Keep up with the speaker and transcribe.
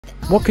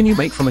What can you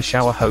make from a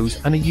shower hose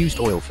and a used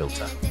oil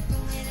filter?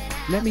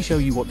 Let me show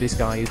you what this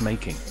guy is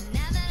making.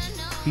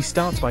 He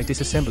starts by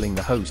disassembling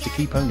the hose to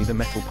keep only the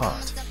metal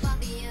part.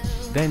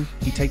 Then,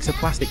 he takes a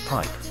plastic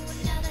pipe,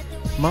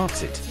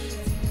 marks it,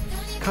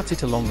 cuts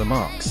it along the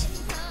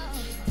marks,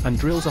 and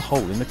drills a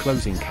hole in the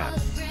closing cap.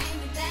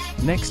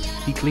 Next,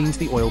 he cleans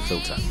the oil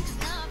filter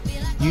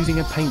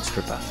using a paint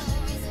stripper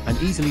and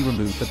easily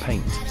removes the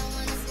paint.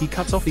 He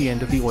cuts off the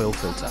end of the oil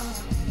filter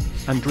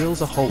and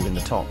drills a hole in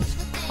the top.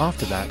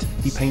 After that,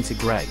 he paints it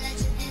grey.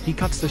 He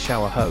cuts the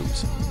shower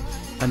hose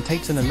and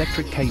takes an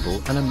electric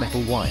cable and a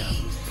metal wire,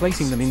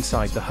 placing them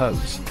inside the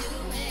hose.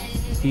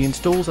 He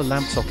installs a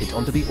lamp socket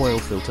onto the oil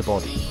filter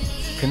body,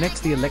 connects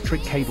the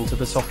electric cable to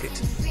the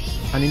socket,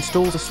 and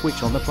installs a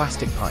switch on the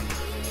plastic pipe.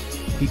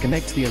 He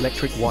connects the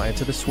electric wire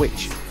to the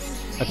switch,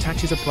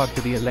 attaches a plug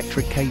to the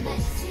electric cable.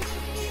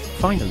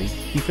 Finally,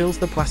 he fills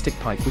the plastic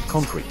pipe with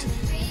concrete.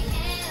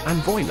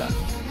 And voila!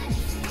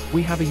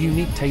 We have a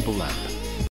unique table lamp.